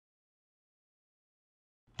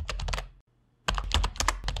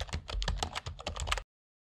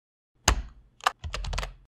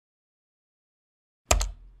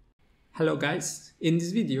Hello guys, in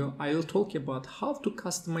this video I will talk about how to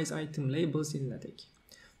customize item labels in LaTeX,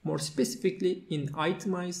 more specifically in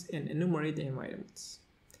itemize and enumerate environments.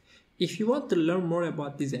 If you want to learn more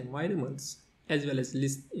about these environments as well as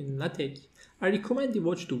lists in LaTeX, I recommend you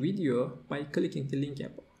watch the video by clicking the link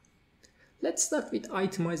above. Let's start with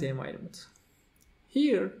itemize environment.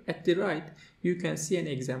 Here at the right you can see an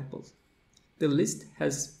example. The list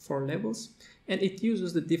has 4 labels and it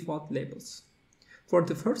uses the default labels. For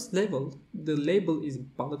the first label, the label is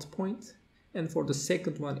bullet point, and for the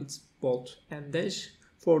second one it's bold and dash,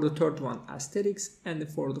 for the third one asterisk, and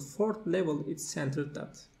for the fourth label it's center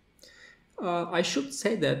dot. I should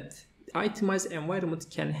say that itemized environment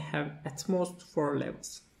can have at most 4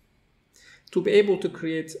 levels. To be able to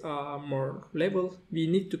create more level, we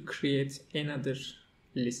need to create another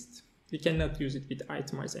list. We cannot use it with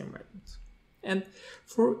itemized environment. And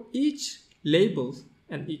for each label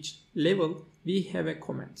and each level, we have a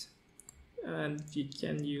comment, and we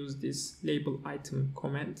can use this label item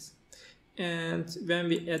comment. And when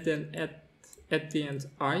we add an at the end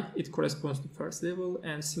I, it corresponds to the first level,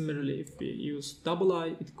 and similarly if we use double I,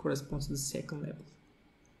 it corresponds to the second level.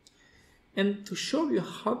 And to show you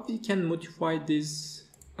how we can modify these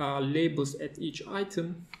labels at each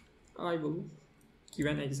item, I will give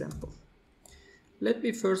an example. Let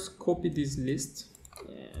me first copy this list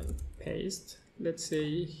and paste. Let's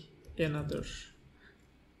say another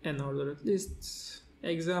unordered list,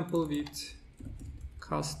 example with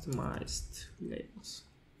customized labels.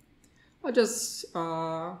 I just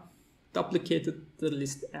duplicated the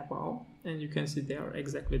list above, and you can see they are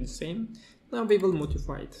exactly the same. Now we will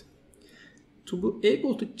modify it. To be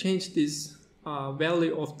able to change this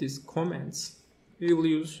value of these comments, we will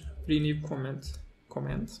use renew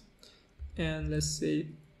comment, and let's say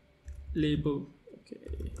label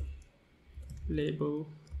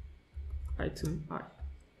item I.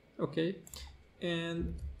 Okay,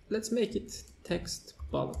 and let's make it text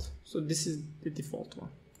bullet. So this is the default one.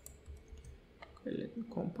 Okay, let me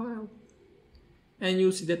compile, and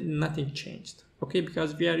you'll see that nothing changed. Okay,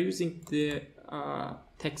 because we are using the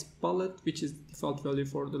text bullet, which is the default value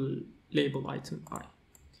for the label item I.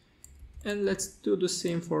 And let's do the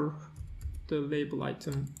same for the label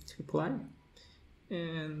item reply.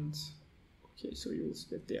 And okay, so you'll see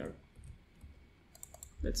that they are.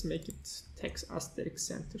 Let's make it text asterisk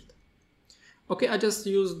centered. Okay, I just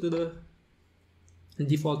used the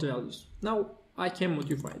default values. Now I can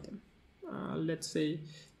modify them. Let's say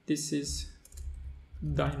this is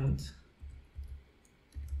diamond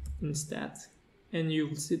instead, and you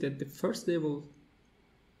will see that the first labels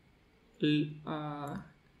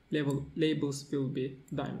will be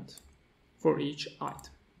diamond for each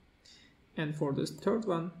item, and for this third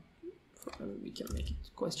one we can make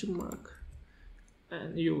it question mark,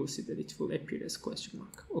 and you will see that it will appear as question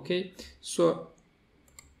mark. Okay, so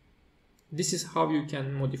this is how you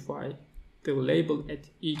can modify the label at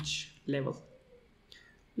each level.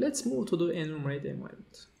 Let's move to the enumerate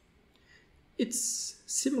environment. It's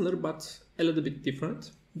similar but a little bit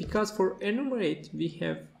different, because for enumerate we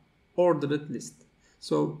have ordered list.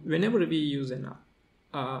 So whenever we use an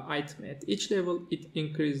item at each level, it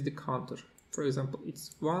increases the counter. For example,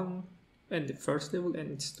 it's 1 in the first level and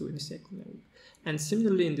it's 2 in the second level. And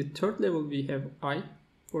similarly in the third level we have I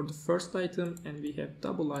for the first item and we have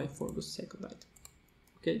double I for the second item.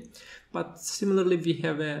 Okay, but similarly we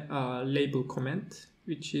have a label comment,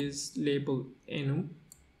 which is label enum,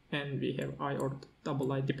 and we have I or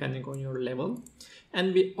double I depending on your level.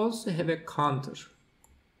 And we also have a counter,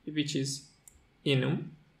 which is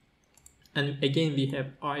enum, and again we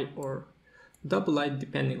have I or double I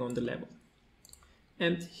depending on the level.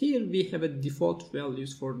 And here we have a default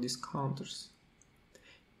values for these counters.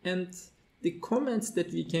 And the comments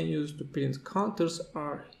that we can use to print counters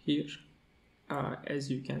are here. As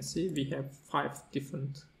you can see, we have 5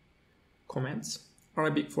 different comments.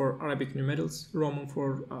 Arabic for Arabic numerals, Roman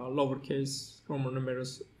for lowercase Roman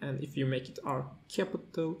numerals, and if you make it R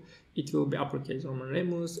capital, it will be uppercase Roman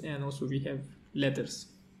numerals, and also we have letters,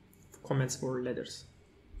 comments for letters.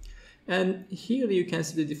 And here you can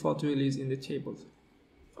see the default values in the table.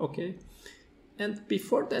 Okay, and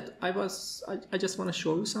before that I just want to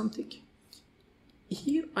show you something.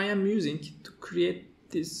 Here I am using to create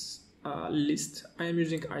this list, I am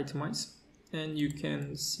using itemize, and you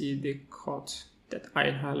can see the code that I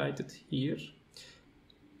highlighted here.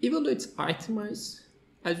 Even though it's itemize,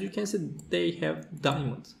 as you can see they have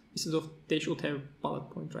diamond instead of they should have bullet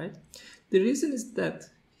point, right? The reason is that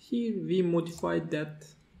here we modified that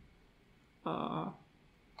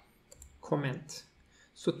comment.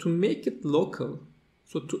 So to make it local,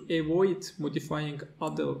 So to avoid modifying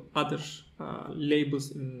other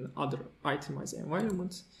labels in other itemized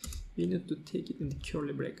environments, we need to take it in the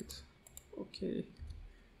curly bracket. Okay,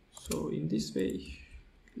 so in this way,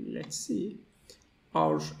 let's see,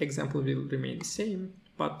 our example will remain the same,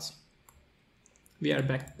 but we are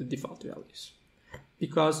back to the default values.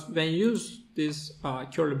 Because when you use these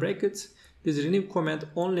curly brackets, this renew command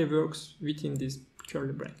only works within these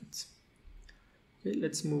curly brackets. Okay,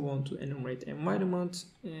 let's move on to enumerate environment,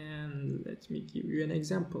 and let me give you an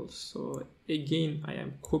example. So again, I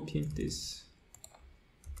am copying these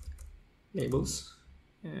labels,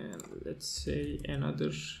 and let's say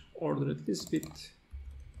another ordered list with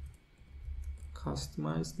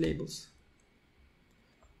customized labels.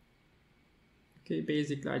 Okay,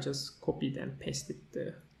 basically I just copied and pasted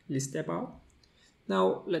the list above.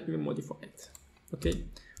 Now let me modify it. Okay,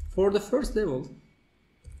 for the first level,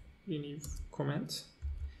 remove comment,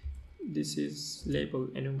 this is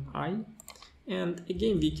labelenumi, and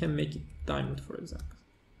again we can make it diamond, for example.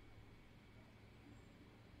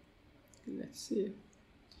 Let's see,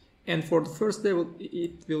 and for the first level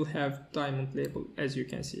it will have diamond label, as you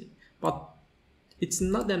can see, but it's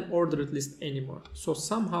not an ordered list anymore. So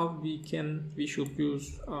somehow we should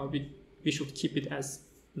use we should keep it as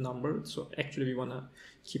numbered. So actually we wanna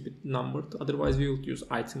keep it numbered, otherwise we will use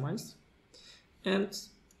itemized. And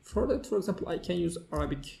for that, for example, I can use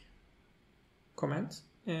Arabic command,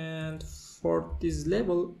 and for this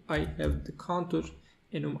level I have the counter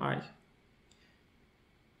enum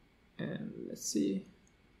and let's see.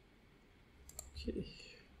 Okay,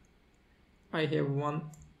 I have 1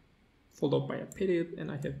 followed by a period,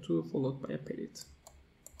 and I have 2 followed by a period.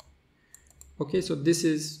 Okay, so this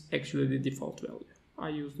is actually the default value. I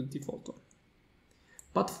use the default one.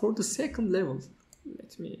 But for the second level,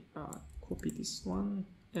 let me copy this one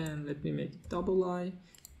and let me make it double I,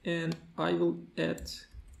 and I will add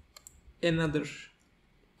another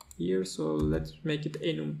here. So let's make it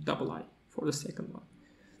enum double I for the second one,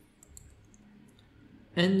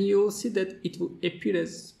 and you will see that it will appear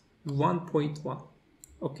as 1.1.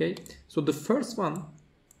 Okay, so the first one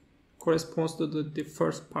corresponds to the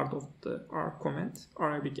first part of our comment,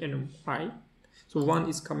 Arabic enum I. So 1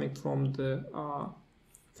 is coming from the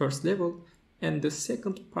first level, and the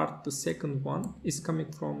second part, the second one, is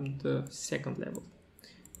coming from the second level.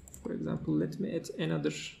 For example, let me add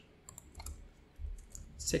another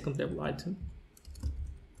second level item.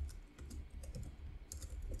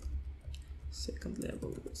 Second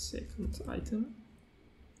level, second item.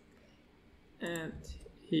 And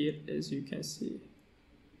here, as you can see,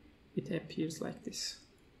 it appears like this.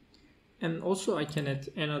 And also I can add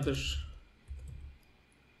another.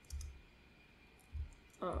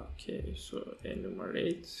 Okay, so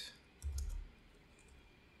enumerate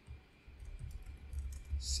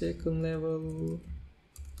second level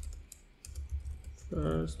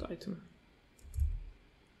first item,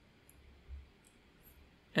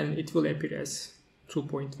 and it will appear as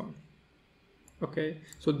 2.1. Okay,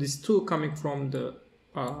 so these 2 coming from the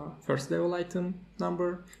first level item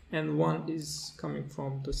number, and 1 is coming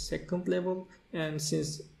from the second level, and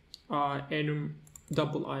since enum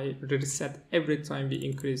double I reset every time we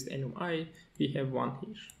increase enum I, we have 1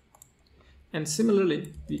 here. And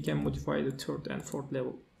similarly, we can modify the third and fourth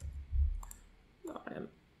level. I am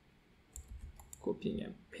copying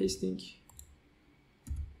and pasting,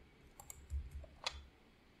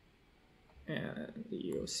 and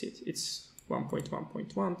you see it's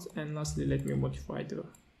 1.1.1. and lastly, let me modify the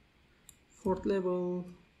fourth level.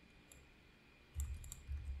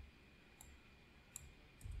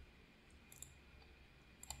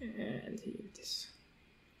 And here it is.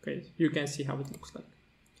 Okay, you can see how it looks like.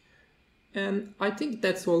 And I think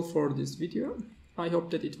that's all for this video. I hope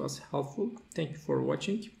that it was helpful. Thank you for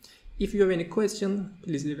watching. If you have any question,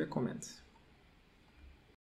 please leave a comment.